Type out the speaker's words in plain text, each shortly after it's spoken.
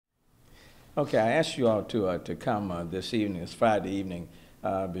Okay, I asked you all to come this evening. It's Friday evening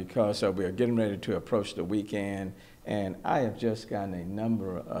because we're getting ready to approach the weekend, and I have just gotten a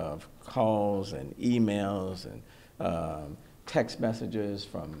number of calls and emails and text messages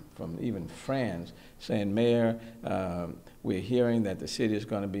from even friends saying, Mayor, we're hearing that the city is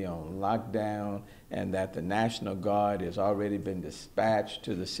going to be on lockdown and that the National Guard has already been dispatched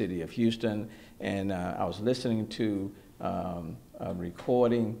to the city of Houston. And I was listening to a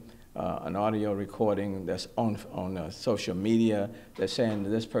recording, an audio recording that's on social media that's saying that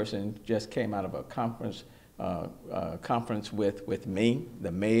this person just came out of a conference with me,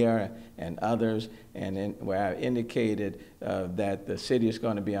 the mayor, and others, and where I indicated that the city is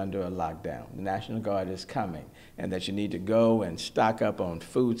going to be under a lockdown. The National Guard is coming, and that you need to go and stock up on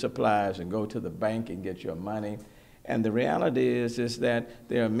food supplies and go to the bank and get your money. And the reality is that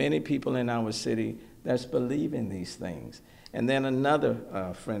there are many people in our city that's believing these things. And then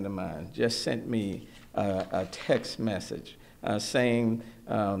another friend of mine just sent me a text message saying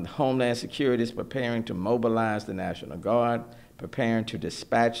Homeland Security is preparing to mobilize the National Guard, preparing to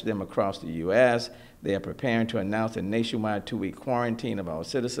dispatch them across the U.S. They are preparing to announce a nationwide 2-week quarantine of our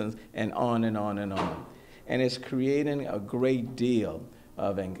citizens, and on and on and on. And it's creating a great deal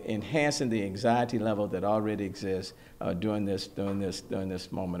of enhancing the anxiety level that already exists during this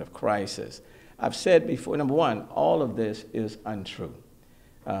moment of crisis. I've said before, number one, all of this is untrue.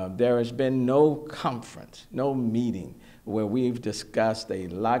 There has been no conference, no meeting where we've discussed a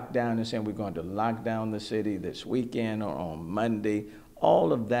lockdown and saying we're going to lock down the city this weekend or on Monday.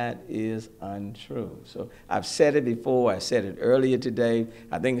 All of that is untrue. So I've said it before. I said it earlier today.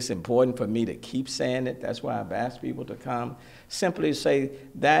 I think it's important for me to keep saying it. That's why I've asked people to come. Simply say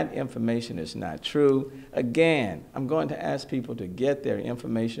that information is not true. Again, I'm going to ask people to get their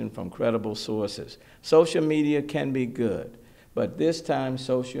information from credible sources. Social media can be good, but this time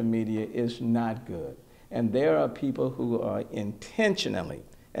social media is not good. And there are people who are intentionally,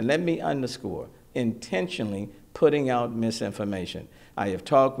 and let me underscore, intentionally putting out misinformation. I have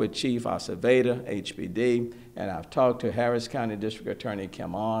talked with Chief Aceveda, HPD, and I've talked to Harris County District Attorney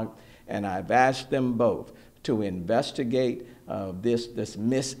Kim Ogg, and I've asked them both to investigate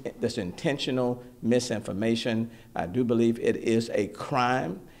this intentional misinformation. I do believe it is a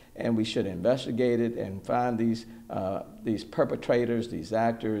crime, and we should investigate it and find these perpetrators, these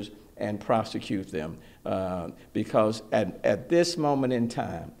actors, and prosecute them. Because at this moment in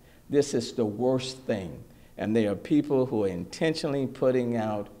time, this is the worst thing. And there are people who are intentionally putting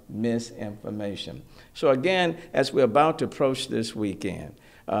out misinformation. So again, as we're about to approach this weekend,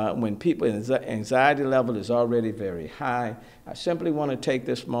 when people's anxiety level is already very high, I simply want to take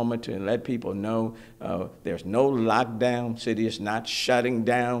this moment to let people know there's no lockdown. City is not shutting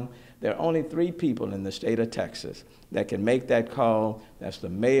down. There are only 3 people in the state of Texas that can make that call. That's the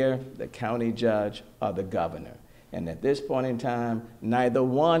mayor, the county judge, or the governor. And at this point in time, neither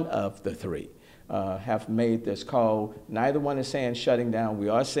one of the 3 have made this call. Neither one is saying shutting down. We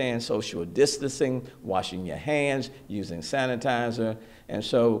are saying social distancing, washing your hands, using sanitizer. And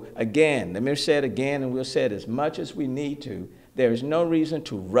so, again, let me say it again, and we'll say it as much as we need to. There is no reason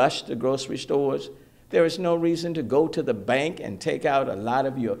to rush to grocery stores. There is no reason to go to the bank and take out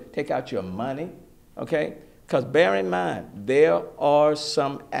your money, okay? Because bear in mind, there are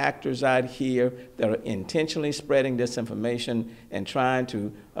some actors out here that are intentionally spreading disinformation and trying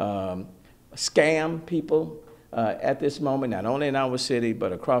to scam people at this moment, not only in our city,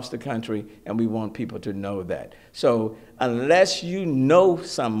 but across the country, and we want people to know that. So unless you know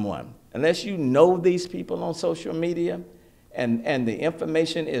someone, unless you know these people on social media and the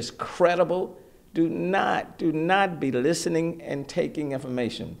information is credible, do not be listening and taking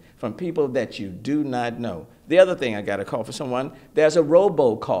information from people that you do not know. The other thing, I got a call for someone, there's a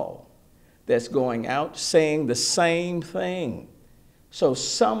robocall that's going out saying the same thing. So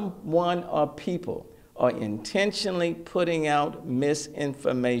someone or people are intentionally putting out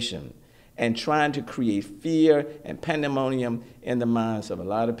misinformation and trying to create fear and pandemonium in the minds of a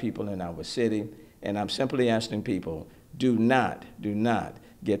lot of people in our city. And I'm simply asking people, do not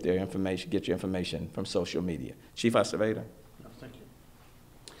get your information from social media. Chief Aceveda. Thank you.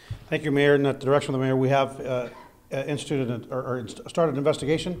 Thank you, Mayor. In the direction of the Mayor, we have instituted or started an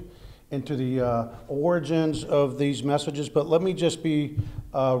investigation into the origins of these messages. But let me just be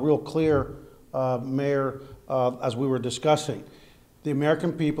real clear, Mayor, as we were discussing. The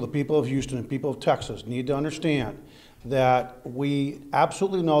American people, the people of Houston and people of Texas need to understand that we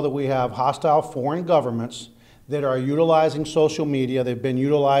absolutely know that we have hostile foreign governments that are utilizing social media. They've been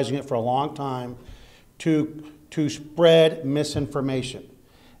utilizing it for a long time to spread misinformation.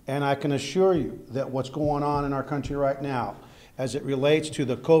 And I can assure you that what's going on in our country right now, as it relates to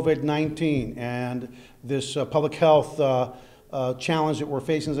the COVID-19 and this public health challenge that we're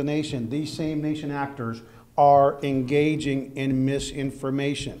facing as a nation, these same nation actors are engaging in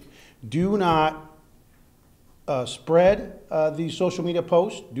misinformation. Do not spread these social media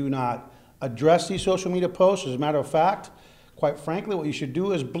posts. Do not address these social media posts. As a matter of fact, quite frankly, what you should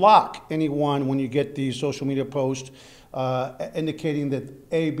do is block anyone when you get these social media posts indicating that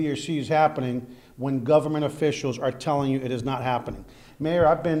A, B, or C is happening when government officials are telling you it is not happening. Mayor,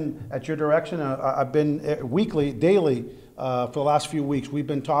 I've been at your direction. I've been weekly, daily, for the last few weeks. We've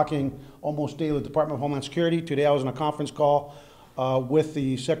been talking almost daily with the Department of Homeland Security. Today I was on a conference call with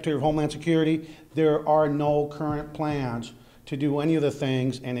the Secretary of Homeland Security. There are no current plans to do any of the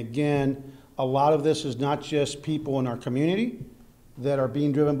things. And again, a lot of this is not just people in our community that are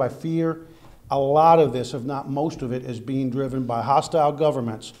being driven by fear. A lot of this, if not most of it, is being driven by hostile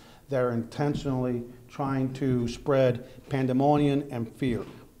governments that are intentionally trying to spread pandemonium and fear.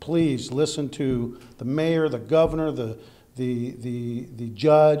 Please listen to the mayor, the governor, the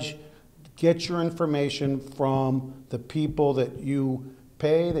judge. Get your information from the people that you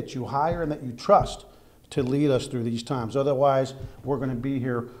pay, that you hire, and that you trust to lead us through these times. Otherwise, we're going to be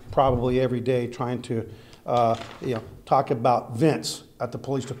here probably every day trying to talk about Vince at the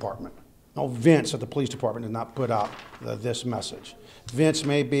police department. No, Vince at the police department did not put out this message. Vince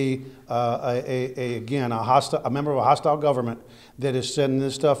may be, again, a member of a hostile government that is sending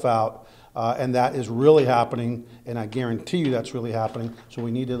this stuff out, and that is really happening, and I guarantee you that's really happening. So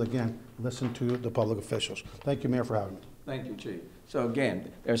we need to, again, listen to the public officials. Thank you, Mayor, for having me. Thank you, Chief. So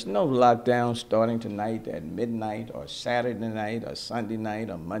again, there's no lockdown starting tonight at midnight or Saturday night or Sunday night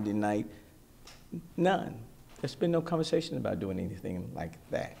or Monday night. None. There's been no conversation about doing anything like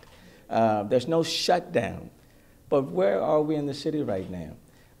that. There's no shutdown. But where are we in the city right now?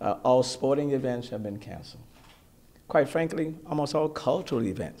 All sporting events have been canceled. Quite frankly, almost all cultural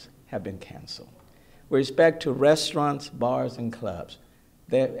events have been canceled. With respect to restaurants, bars, and clubs,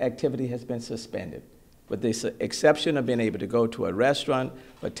 their activity has been suspended, with the exception of being able to go to a restaurant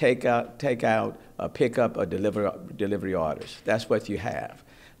or take out, pick up, or delivery orders. That's what you have.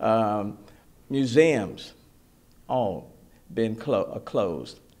 Museums, all been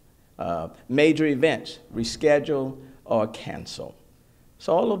closed. Major events, rescheduled or canceled.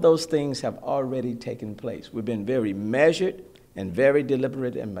 So all of those things have already taken place. We've been very measured and very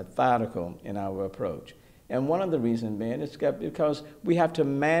deliberate and methodical in our approach. And one of the reasons, man, is because we have to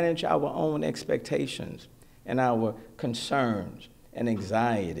manage our own expectations and our concerns and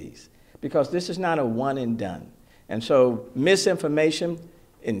anxieties, because this is not a one and done. And so misinformation,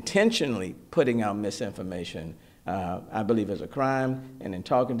 intentionally putting out misinformation, I believe is a crime. And in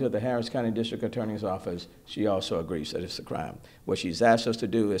talking to the Harris County District Attorney's Office, she also agrees that it's a crime. What she's asked us to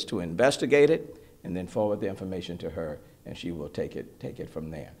do is to investigate it and then forward the information to her, and she will take it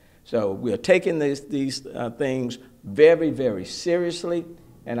from there. So we are taking these things very, very seriously,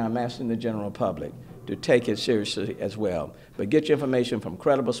 and I'm asking the general public to take it seriously as well. But get your information from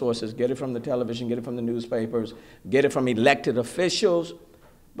credible sources, get it from the television, get it from the newspapers, get it from elected officials,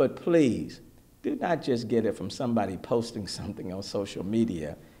 but please, do not just get it from somebody posting something on social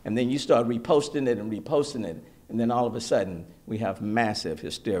media, and then you start reposting it, and then all of a sudden, we have massive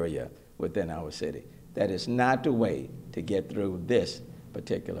hysteria within our city. That is not the way to get through this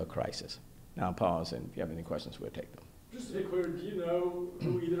particular crisis. Now I'll pause, and if you have any questions, we'll take them. Just to be clear, do you know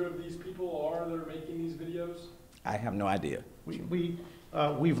who either of these people are that are making these videos? I have no idea.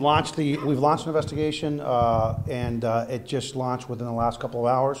 We've launched an investigation, and it just launched within the last couple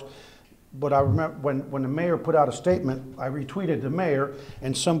of hours. But I remember when the mayor put out a statement, I retweeted the mayor,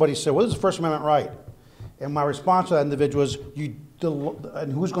 and somebody said, "Well, this is the First Amendment right." And my response to that individual was,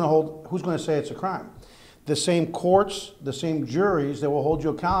 and who's going to say it's a crime? The same courts, the same juries that will hold you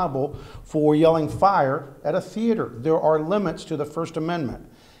accountable for yelling fire at a theater. There are limits to the First Amendment.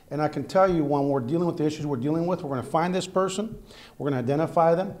 And I can tell you, when we're dealing with the issues we're dealing with, we're going to find this person, we're going to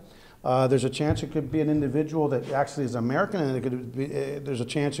identify them. There's a chance it could be an individual that actually is American, and there's a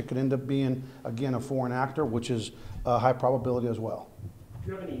chance it could end up being, again, a foreign actor, which is a high probability as well.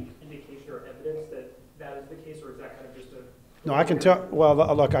 Do you have any indication or evidence that that is the case, or is that kind of just a... No, I can tell. Well,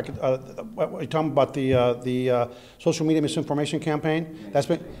 look, I could. What you're talking about, the social media misinformation campaign. That's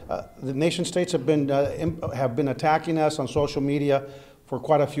been the nation states have been attacking us on social media for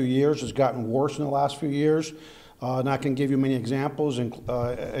quite a few years. It's gotten worse in the last few years, and I can give you many examples,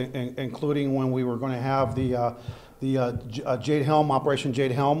 including when we were going to have the Jade Helm, Operation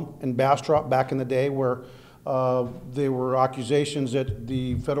Jade Helm in Bastrop back in the day, where there were accusations that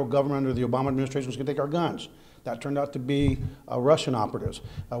the federal government or the Obama administration was going to take our guns. That turned out to be Russian operatives.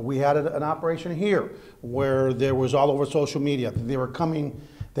 We had an operation here where there was all over social media that they were coming,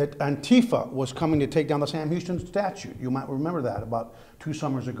 that Antifa was coming to take down the Sam Houston statue. You might remember that about 2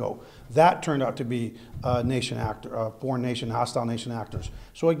 summers ago. That turned out to be foreign nation, hostile nation actors.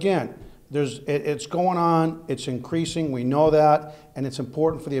 So again, it's going on, it's increasing, we know that, and it's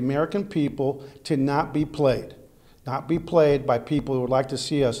important for the American people to not be played by people who would like to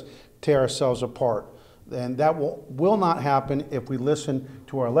see us tear ourselves apart. And that will not happen if we listen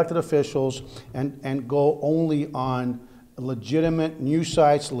to our elected officials and go only on legitimate news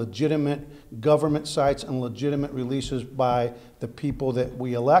sites, legitimate government sites, and legitimate releases by the people that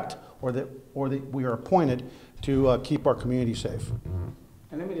we elect or that we are appointed to keep our community safe.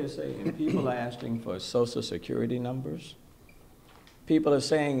 And let me just say, and people are asking for Social Security numbers. People are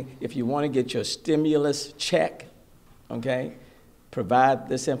saying, if you want to get your stimulus check, okay, provide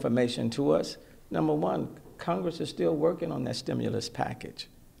this information to us. Number one, Congress is still working on that stimulus package.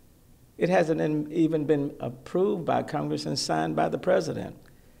 It hasn't even been approved by Congress and signed by the president.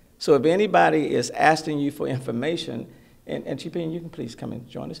 So if anybody is asking you for information, and Chief-Payne, you can please come and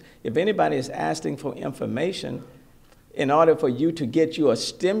join us. If anybody is asking for information in order for you to get you a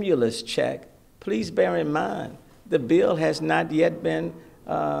stimulus check, please bear in mind, the bill has not yet been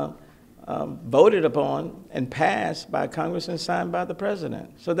voted upon and passed by Congress and signed by the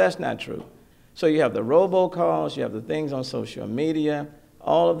president. So that's not true. So you have the robocalls, you have the things on social media,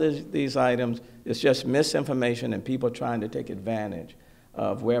 all of these items. It's just misinformation and people trying to take advantage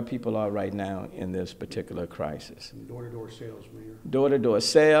of where people are right now in this particular crisis. Door-to-door sales, Mayor. Door-to-door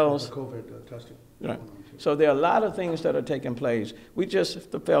sales. COVID testing. Right. So there are a lot of things that are taking place. We just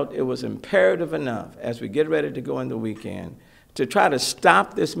felt it was imperative enough as we get ready to go in the weekend to try to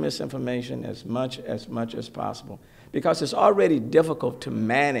stop this misinformation as much as possible, because it's already difficult to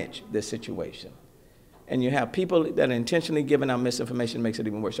manage this situation. And you have people that are intentionally giving out misinformation, makes it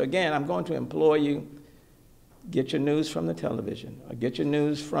even worse. So again, I'm going to implore you, get your news from the television, or get your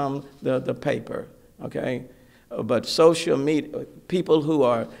news from the paper, okay? But social media, people who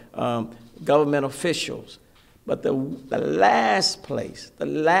are government officials. But the last place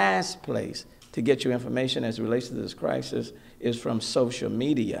to get your information as it relates to this crisis is from social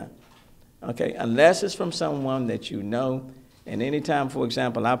media, okay? Unless it's from someone that you know. And anytime, for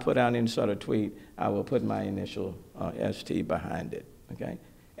example, I put out any sort of tweet, I will put my initial ST behind it, okay?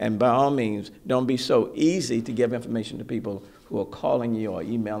 And by all means, don't be so easy to give information to people who are calling you or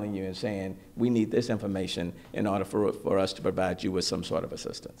emailing you and saying, we need this information in order for us to provide you with some sort of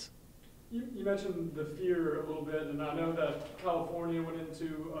assistance. You mentioned the fear a little bit, and I know that California went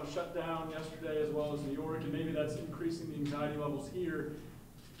into a shutdown yesterday as well as New York, and maybe that's increasing the anxiety levels here.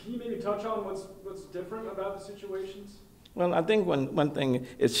 Can you maybe touch on what's different about the situations? Well, I think one thing,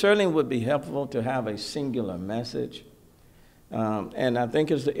 it certainly would be helpful to have a singular message. And I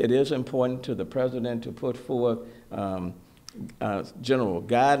think it is important to the president to put forth general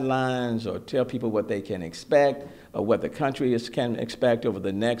guidelines or tell people what they can expect or what the country can expect over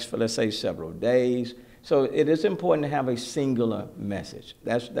the next, let's say, several days. So it is important to have a singular message.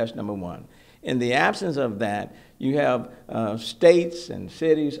 That's number one. In the absence of that, you have states and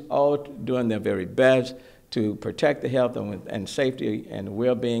cities all doing their very best to protect the health and safety and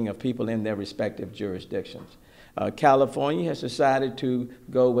well-being of people in their respective jurisdictions. California has decided to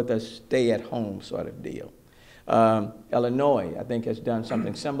go with a stay-at-home sort of deal. Illinois, I think, has done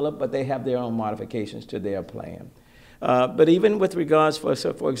something similar, but they have their own modifications to their plan. But even with regards, for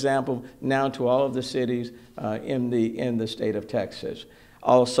example, now to all of the cities in the state of Texas,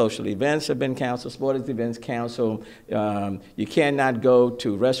 all social events have been canceled, sporting events canceled. You cannot go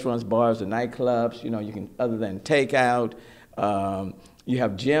to restaurants, bars, or nightclubs, you can, other than takeout. You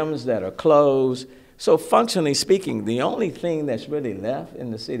have gyms that are closed. So functionally speaking, the only thing that's really left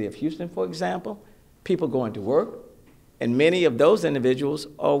in the city of Houston, for example, people going to work, and many of those individuals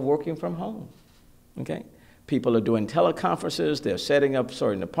are working from home, okay? People are doing teleconferences, they're setting up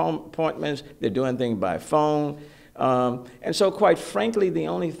certain appointments, they're doing things by phone. And so quite frankly, the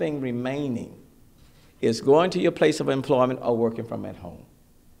only thing remaining is going to your place of employment or working from at home,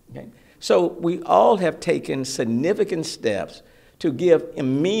 okay? So we all have taken significant steps to give a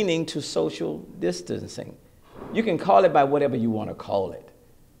meaning to social distancing. You can call it by whatever you want to call it,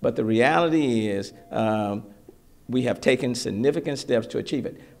 but the reality is we have taken significant steps to achieve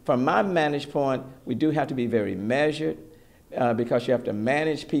it. From my vantage point, we do have to be very measured because you have to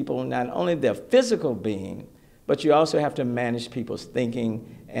manage people, not only their physical being, but you also have to manage people's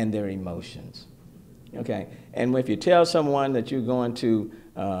thinking and their emotions, okay? And if you tell someone that you're going to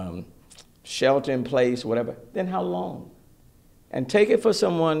shelter in place, whatever, then how long? And take it for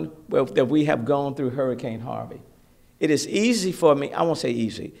someone that we have gone through Hurricane Harvey. It is easy for me, I won't say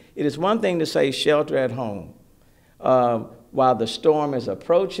easy. It is one thing to say shelter at home while the storm is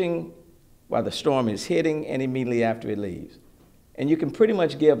approaching, while the storm is hitting, and immediately after it leaves. And you can pretty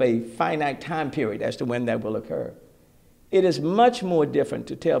much give a finite time period as to when that will occur. It is much more different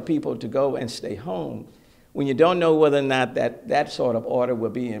to tell people to go and stay home when you don't know whether or not that sort of order will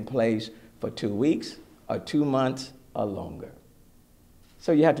be in place for 2 weeks or 2 months or longer.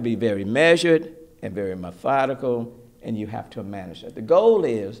 So you have to be very measured and very methodical, and you have to manage it. The goal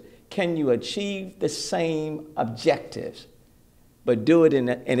is, can you achieve the same objectives, but do it in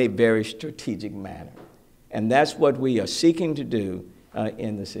a very strategic manner? And that's what we are seeking to do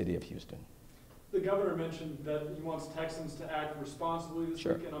in the city of Houston. The governor mentioned that he wants Texans to act responsibly this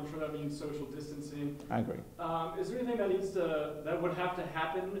Sure. weekend. I'm sure that means social distancing. I agree. Is there anything that would have to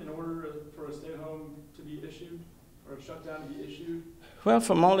happen in order for a stay-at-home to be issued, or a shutdown to be issued? Well,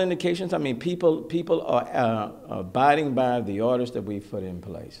 from all indications, I mean, people are abiding by the orders that we've put in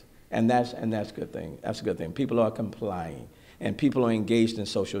place, and that's a good thing. That's a good thing. People are complying, and people are engaged in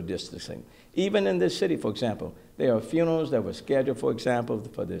social distancing. Even in this city, for example, there are funerals that were scheduled, for example,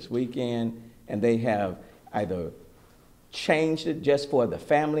 for this weekend, and they have either changed it just for the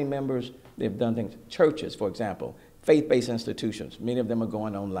family members. They've done things. Churches, for example, faith-based institutions. Many of them are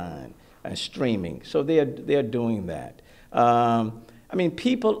going online and streaming, so they're doing that. I mean,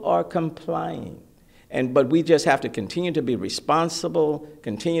 people are complying, but we just have to continue to be responsible,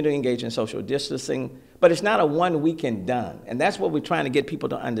 continue to engage in social distancing. But it's not a one weekend done, and that's what we're trying to get people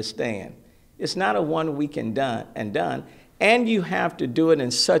to understand. It's not a one weekend done, and you have to do it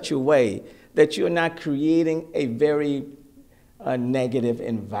in such a way that you're not creating a very negative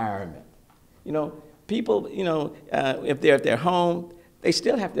environment. You know, people, if they're at their home, they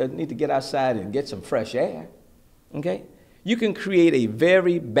still need to get outside and get some fresh air, okay? You can create a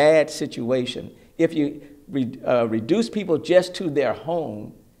very bad situation if you reduce people just to their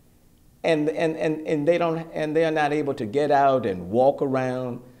home, and they are not able to get out and walk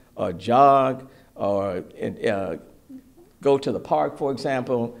around or jog or go to the park, for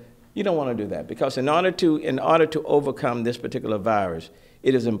example. You don't want to do that, because in order to overcome this particular virus,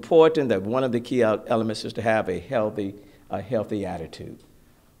 it is important that one of the key elements is to have a healthy attitude.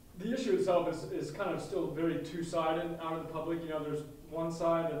 The issue itself is kind of still very two-sided out of the public. You know, there's one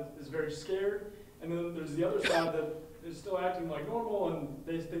side that is very scared, and then there's the other side that is still acting like normal, and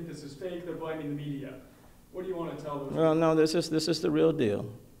they think this is fake. They're blaming the media. What do you want to tell those? Well, no, this is the real deal.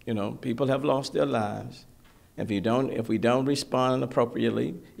 You know, people have lost their lives. If we don't respond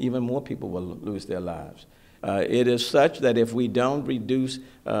appropriately, even more people will lose their lives. It is such that if we don't reduce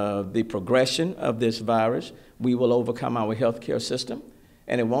the progression of this virus, we will overcome our healthcare system.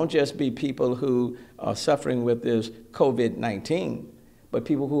 And it won't just be people who are suffering with this COVID-19, but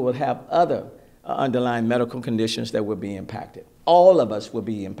people who will have other underlying medical conditions that will be impacted. All of us will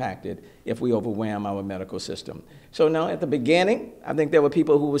be impacted if we overwhelm our medical system. So now, at the beginning, I think there were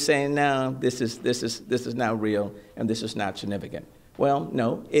people who were saying, "No, this is not real, and this is not significant." Well,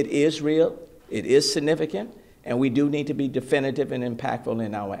 no, it is real, it is significant, and we do need to be definitive and impactful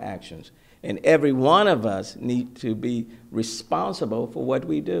in our actions. And every one of us need to be responsible for what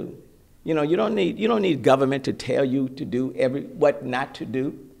we do. You know, you don't need government to tell you to do what not to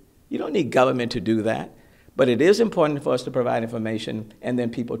do. You don't need government to do that. But it is important for us to provide information and then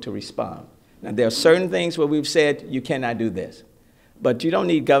people to respond. Now, there are certain things where we've said you cannot do this. But you don't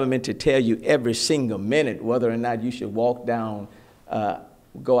need government to tell you every single minute whether or not you should walk down,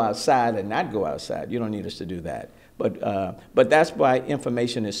 go outside or not go outside. You don't need us to do that. But that's why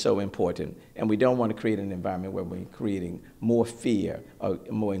information is so important. And we don't want to create an environment where we're creating more fear or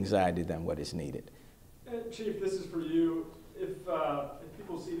more anxiety than what is needed. Chief, this is for you. If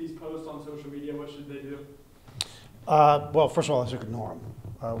people see these posts on social media, what should they do? Well, first of all, let's ignore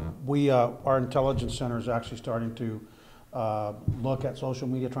them. Our intelligence center is actually starting to look at social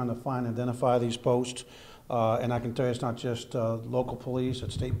media, trying to identify these posts. And I can tell you it's not just local police,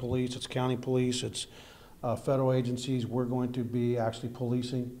 it's state police, it's county police, it's federal agencies. We're going to be actually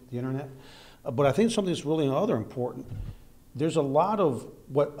policing the internet. But I think something that's really other important, there's a lot of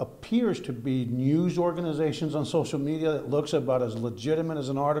what appears to be news organizations on social media that looks about as legitimate as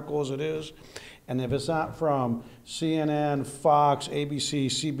an article as it is. And if it's not from CNN, Fox, ABC,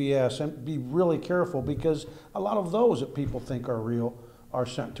 CBS, and be really careful, because a lot of those that people think are real are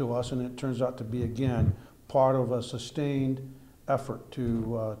sent to us, and it turns out to be, again, part of a sustained effort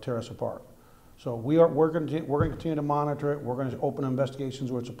to tear us apart. So we're going to continue to monitor it. We're going to open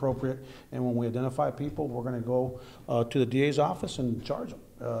investigations where it's appropriate, and when we identify people, we're going to go to the DA's office and charge them.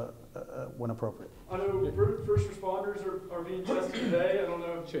 when appropriate. I know first responders are being tested today. I don't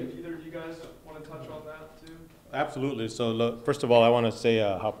know if either of you guys want to touch on that too. Absolutely. So look, first of all, I want to say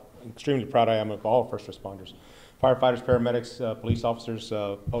how extremely proud I am of all first responders, firefighters, paramedics, police officers,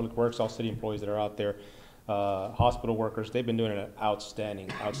 public works, all city employees that are out there, hospital workers. They've been doing an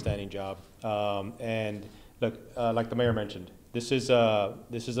outstanding job. And look, like the mayor mentioned, this is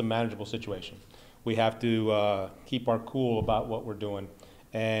a manageable situation. We have to keep our cool about what we're doing,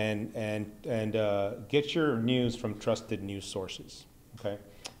 and get your news from trusted news sources. Okay.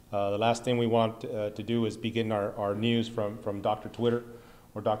 The last thing we want to do is be getting our news from Dr. Twitter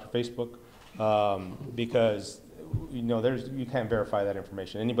or Dr. Facebook, because you can't verify that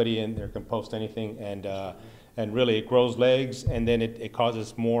information. Anybody in there can post anything, and really it grows legs, and then it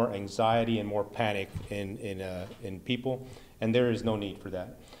causes more anxiety and more panic in people, and there is no need for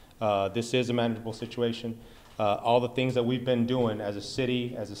that. This is a manageable situation. All the things that we've been doing as a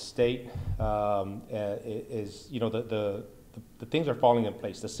city, as a state, is the things are falling in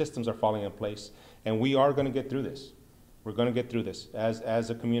place, the systems are falling in place, and we are going to get through this. We're going to get through this as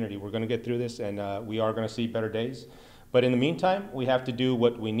a community. We're going to get through this, and we are going to see better days. But in the meantime, we have to do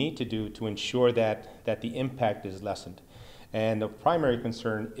what we need to do to ensure that the impact is lessened. And the primary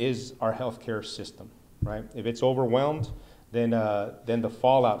concern is our healthcare system, right? If it's overwhelmed, then the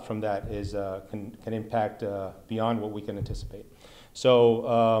fallout from that is can impact beyond what we can anticipate.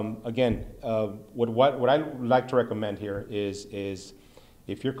 So again, what I would like to recommend here is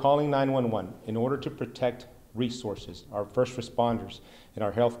if you're calling 911 in order to protect resources, our first responders and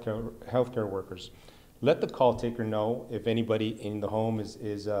our healthcare workers, let the call taker know if anybody in the home is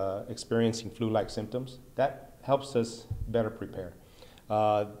experiencing flu-like symptoms. That helps us better prepare.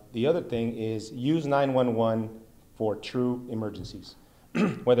 The other thing is use 911 for true emergencies,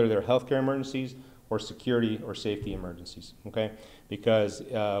 whether they're healthcare emergencies or security or safety emergencies, okay? Because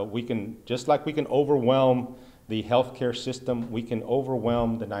we can, just like we can overwhelm the healthcare system, we can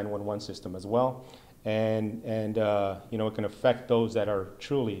overwhelm the 911 system as well. And it can affect those that are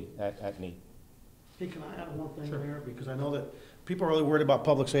truly at need. Hey, can I add one thing there? Because I know that people are really worried about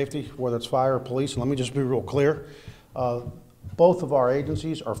public safety, whether it's fire or police, and let me just be real clear. Both of our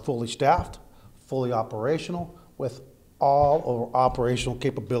agencies are fully staffed, fully operational, with all of our operational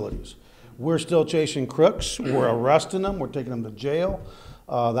capabilities. We're still chasing crooks, we're arresting them, we're taking them to jail.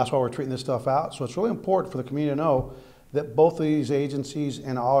 That's why we're treating this stuff out. So it's really important for the community to know that both of these agencies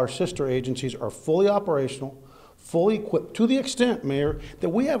and all our sister agencies are fully operational, fully equipped, to the extent, Mayor, that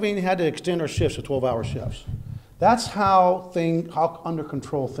we haven't even had to extend our shifts to 12-hour shifts. That's how under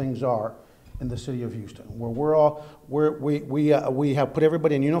control things are in the city of Houston, where we have put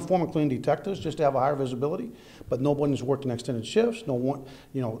everybody in uniform, including detectives, just to have a higher visibility, but nobody's working extended shifts.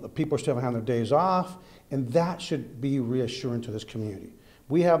 The people are still having their days off, and that should be reassuring to this community.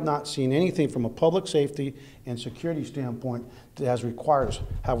 We have not seen anything from a public safety and security standpoint that has required us.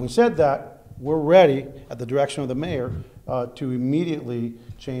 Having said that, we're ready, at the direction of the mayor, to immediately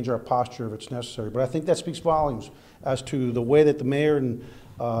change our posture if it's necessary. But I think that speaks volumes as to the way that the mayor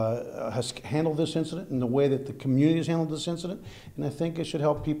has handled this incident and the way that the community has handled this incident. And I think it should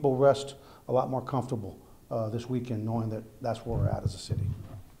help people rest a lot more comfortable this weekend, knowing that that's where we're at as a city.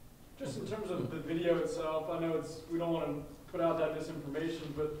 Just in terms of the video itself, I know we don't want to put out that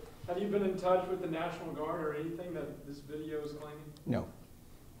misinformation, but have you been in touch with the National Guard or anything that this video is claiming? No.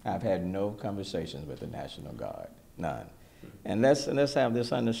 I've had no conversations with the National Guard, none. And let's have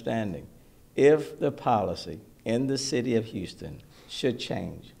this understanding. If the policy in the city of Houston should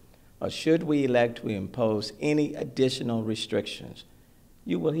change, or should we elect to impose any additional restrictions,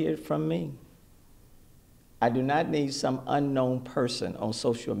 you will hear it from me. I do not need some unknown person on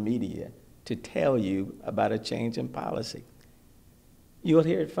social media to tell you about a change in policy. You'll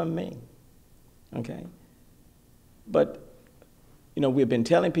hear it from me, okay? But, we've been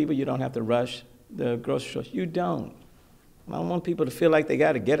telling people you don't have to rush the grocery store. You don't. I don't want people to feel like they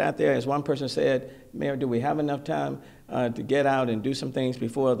got to get out there. As one person said, Mayor, do we have enough time to get out and do some things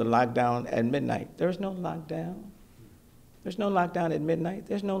before the lockdown at midnight? There's no lockdown. There's no lockdown at midnight.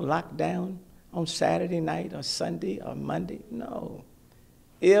 There's no lockdown on Saturday night or Sunday or Monday. No.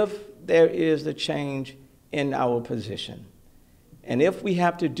 If there is a change in our position, and if we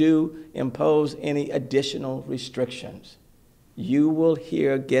have to impose any additional restrictions, you will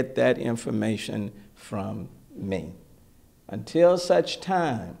get that information from me. Until such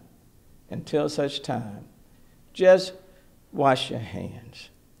time, just wash your hands,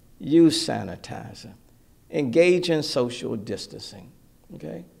 use sanitizer, engage in social distancing,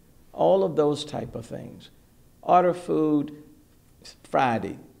 okay? All of those type of things. Order food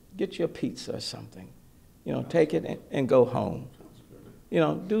Friday, get your pizza or something. Take it and go home.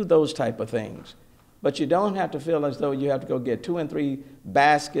 do those type of things. But you don't have to feel as though you have to go get 2 and 3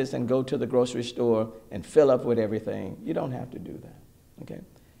 baskets and go to the grocery store and fill up with everything. You don't have to do that, okay?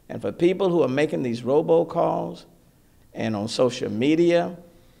 And for people who are making these robocalls and on social media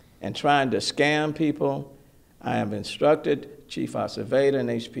and trying to scam people, I have instructed Chief Acevedo and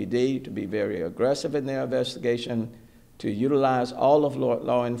HPD to be very aggressive in their investigation, to utilize all of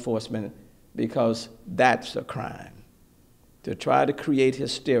law enforcement, because that's a crime. To try to create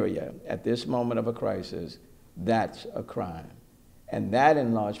hysteria at this moment of a crisis, that's a crime. And that,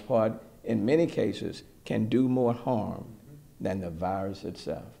 in large part, in many cases, can do more harm than the virus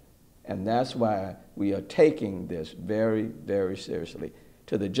itself. And that's why we are taking this very, very seriously.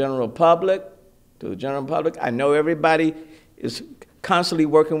 To the general public, I know everybody is constantly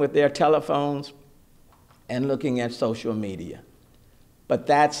working with their telephones and looking at social media. But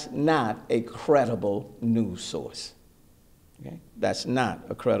that's not a credible news source. Okay? That's not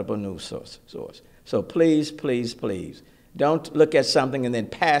a credible news source. So please, please, please, don't look at something and then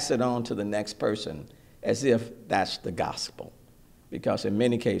pass it on to the next person as if that's the gospel. Because in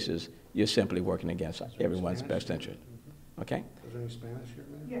many cases, you're simply working against everyone's best interest. Okay? Is there any Spanish here,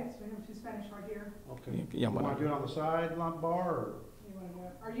 man? Yes, we have 2 Spanish right here. Okay. You want to do it on the side bar, or? You want to do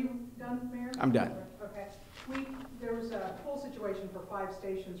it? Are you done, Mayor? I'm done. Okay. There was a full situation for 5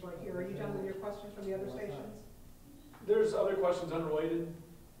 stations right here. Are you done with your questions from the other stations? There's other questions unrelated,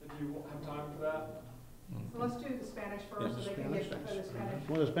 if you have time for that. So let's do the Spanish first, so they can get the Spanish.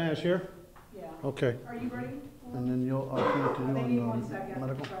 Want the Spanish here? Yeah. Okay. Are you ready? And then I'll continue They on need 1 second.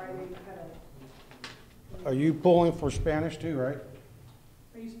 medical. Sorry, they had Are you pulling for Spanish too, right?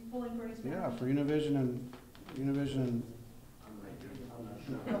 Are you pulling for any Spanish? Yeah, for Univision and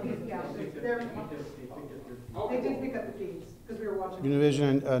Yeah, they did pick up the feeds, because we were watching.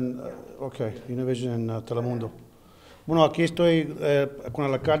 Univision Univision and Telemundo. Bueno, aquí estoy con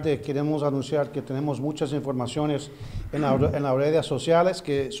el alcalde. Queremos anunciar que tenemos muchas informaciones en las redes sociales,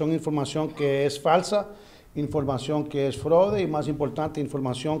 que son información que es falsa, información que es fraude y, más importante,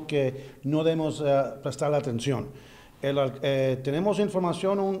 información que no debemos prestarle atención. Tenemos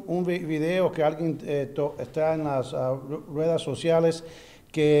información, un video que alguien está en las redes sociales,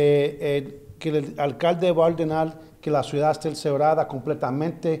 que el alcalde va a ordenar que la ciudad esté cerrada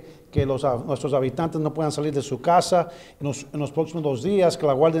completamente, que nuestros habitantes no puedan salir de su casa en los próximos 2 días, que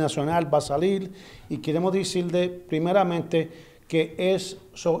la Guardia Nacional va a salir. Y queremos decirle primeramente que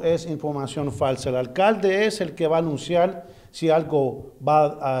eso es información falsa. El alcalde es el que va a anunciar si algo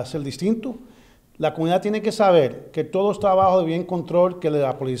va a ser distinto. La comunidad tiene que saber que todo está bajo de bien control, que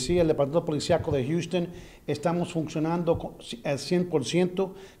la policía, el departamento policíaco de Houston, estamos funcionando al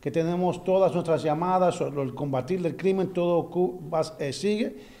 100%, que tenemos todas nuestras llamadas, el combatir el crimen, todo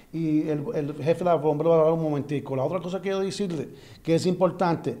sigue. Y el jefe de la bomberos va a hablar un momentico. La otra cosa que quiero decirle, que es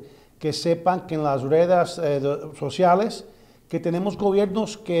importante que sepan que en las redes sociales, que tenemos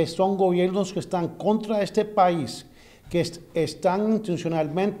gobiernos que son gobiernos que están contra este país, que están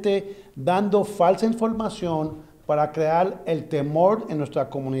intencionalmente dando falsa información para crear el temor en nuestra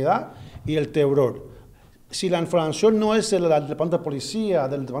comunidad y el terror. Si la información no es del departamento de policía,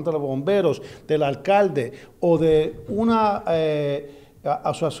 del departamento de bomberos, del alcalde o de una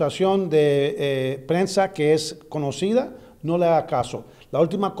asociación de prensa que es conocida, no le haga caso. La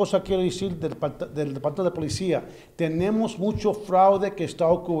última cosa que quiero decir del departamento de policía: tenemos mucho fraude que está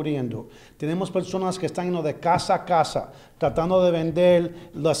ocurriendo. Tenemos personas que están yendo de casa a casa tratando de vender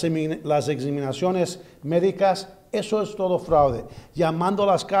las examinaciones médicas. Eso es todo fraude. Llamando a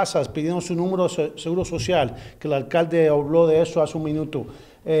las casas, pidiendo su número de seguro social, que el alcalde habló de eso hace un minuto.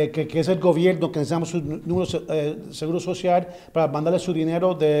 Que es el gobierno que necesitamos su número de seguro social para mandarle su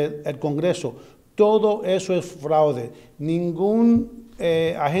dinero del Congreso. Todo eso es fraude. Ningún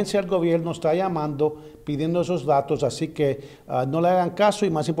agencia del gobierno está llamando pidiendo esos datos, así que no le hagan caso, y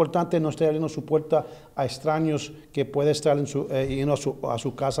más importante, no esté abriendo su puerta a extraños que pueden estar yendo a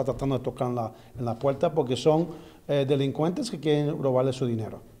su casa tratando de tocar en la puerta, porque son delincuentes que quieren robarle su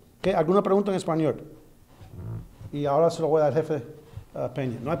dinero. ¿Okay? ¿Alguna pregunta en español? Y ahora se lo voy a dar al jefe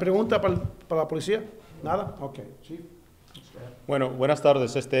Peña. ¿No hay pregunta para la policía? ¿Nada? Ok. Chief. Bueno, buenas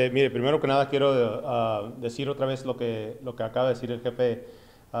tardes. Mire, primero que nada quiero decir otra vez lo que acaba de decir el jefe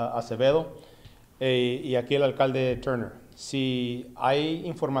Acevedo y aquí el alcalde Turner. Si hay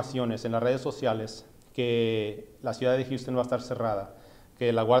informaciones en las redes sociales que la ciudad de Houston va a estar cerrada,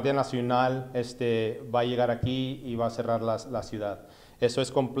 que la Guardia Nacional va a llegar aquí y va a cerrar la ciudad, eso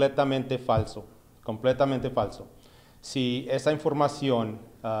es completamente falso, completamente falso. Si esa información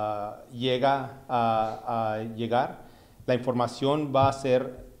llega a llegar, la información va a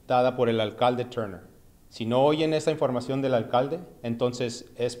ser dada por el alcalde Turner. Si no oyen esa información del alcalde,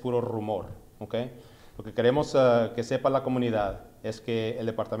 entonces es puro rumor, ¿ok? Lo que queremos que sepa la comunidad es que el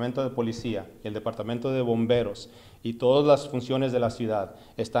Departamento de Policía y el Departamento de Bomberos y todas las funciones de la ciudad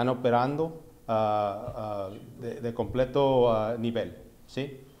están operando de completo nivel,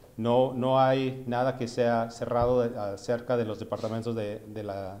 ¿sí? No hay nada que sea cerrado cerca de los departamentos de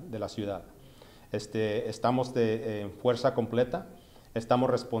la ciudad. Estamos en fuerza completa, estamos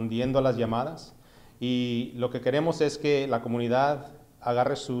respondiendo a las llamadas y lo que queremos es que la comunidad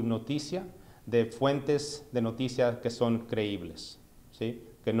agarre su noticia de fuentes de noticias que son creíbles, ¿sí?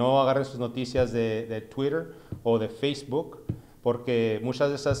 Que no agarren sus noticias de Twitter o de Facebook, porque muchas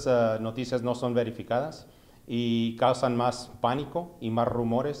de esas noticias no son verificadas y causan más pánico y más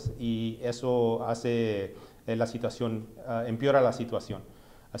rumores y eso hace la situación, empeora la situación.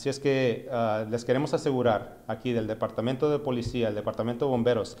 Así es que les queremos asegurar aquí del Departamento de Policía, el Departamento de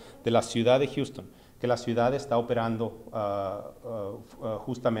Bomberos de la ciudad de Houston, que la ciudad está operando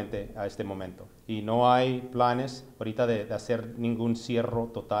justamente a este momento. Y no hay planes ahorita de hacer ningún cierre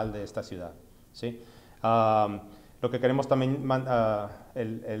total de esta ciudad, ¿sí? Lo que queremos también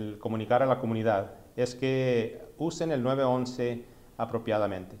el comunicar a la comunidad es que usen el 911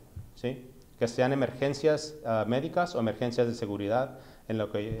 apropiadamente, ¿sí? Que sean emergencias médicas o emergencias de seguridad en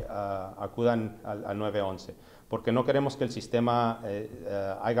lo que acudan al 911, porque no queremos que el sistema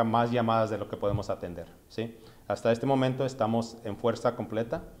haga más llamadas de lo que podemos atender, ¿sí? Hasta este momento estamos en fuerza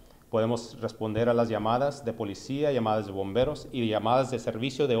completa, podemos responder a las llamadas de policía, llamadas de bomberos y llamadas de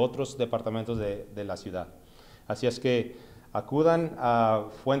servicio de otros departamentos de la ciudad. Así es que acudan a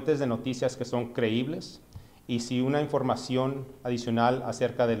fuentes de noticias que son creíbles y si una información adicional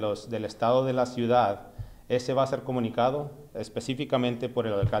acerca del estado de la ciudad, ese va a ser comunicado específicamente por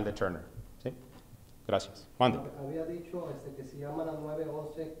el alcalde Turner, ¿sí? Gracias. Mande. Había dicho que si llaman al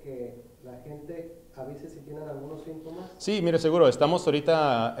 911 que la gente avise si tienen algunos síntomas. Sí, mire, seguro. Estamos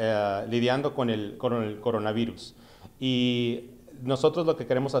ahorita lidiando con el coronavirus y nosotros lo que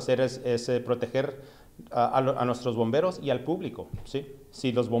queremos hacer es proteger a nuestros bomberos y al público, ¿sí?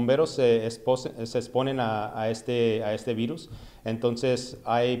 Si los bomberos se exponen a este virus, entonces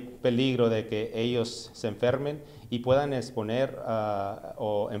hay peligro de que ellos se enfermen y puedan exponer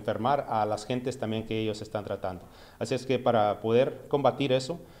o enfermar a las gentes también que ellos están tratando. Así es que para poder combatir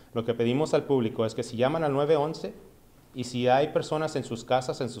eso, lo que pedimos al público es que si llaman al 911 y si hay personas en sus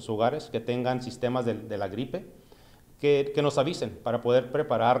casas, en sus hogares que tengan sistemas de la gripe, que nos avisen para poder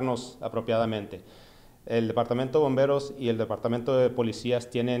prepararnos apropiadamente. El Departamento de Bomberos y el Departamento de Policías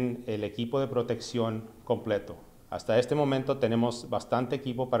tienen el equipo de protección completo. Hasta este momento tenemos bastante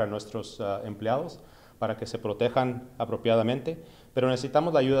equipo para nuestros empleados, para que se protejan apropiadamente, pero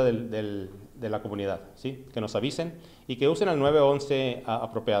necesitamos la ayuda de la comunidad, ¿sí? Que nos avisen y que usen el 911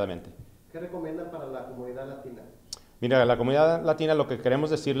 apropiadamente. ¿Qué recomiendan para la comunidad latina? Mira, la comunidad latina lo que queremos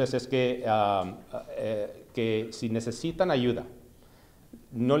decirles es que si necesitan ayuda,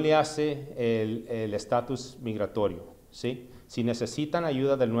 no le hace el estatus migratorio, ¿sí? Si necesitan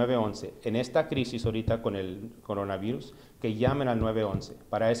ayuda del 911 en esta crisis ahorita con el coronavirus, que llamen al 911.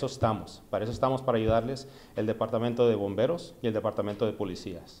 Para eso estamos para ayudarles el Departamento de Bomberos y el Departamento de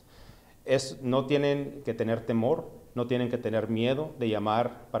Policías. No tienen que tener temor, no tienen que tener miedo de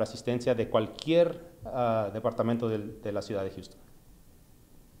llamar para asistencia de cualquier departamento de la ciudad de Houston.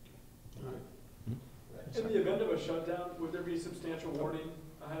 In the event of a shutdown, would there be substantial warning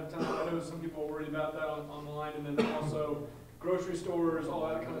ahead of time? I know some people are worried about that online, and then also grocery stores, all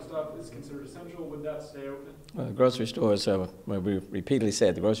that kind of stuff is considered essential. Would that stay open? Well, the grocery stores, we repeatedly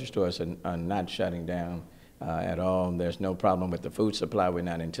said the grocery stores are not shutting down at all. There's no problem with the food supply. We're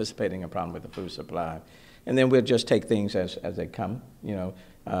not anticipating a problem with the food supply. And then we'll just take things as they come, you know,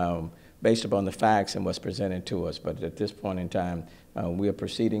 based upon the facts and what's presented to us. But at this point in time, we are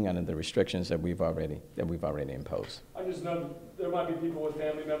proceeding under the restrictions that we've already imposed. I just know there might be people with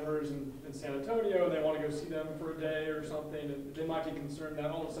family members in San Antonio, and they want to go see them for a day or something, and they might be concerned that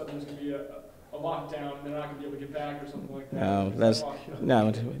all of a sudden there's going to be a lockdown, and they're not going to be able to get back or something like that.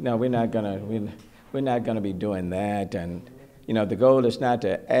 No, we're not going to be doing that. And you know, the goal is not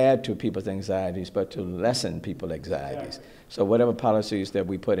to add to people's anxieties, but to lessen people's anxieties. Exactly. So whatever policies that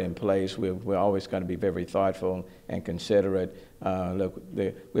we put in place, we're always going to be very thoughtful and considerate. Look,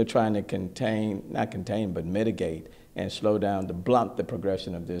 we're trying to not contain, but mitigate and slow down, to blunt the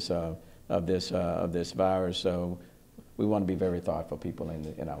progression of this virus. So we want to be very thoughtful people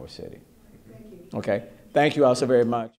in our city. Thank you. Okay. Thank you all so very much.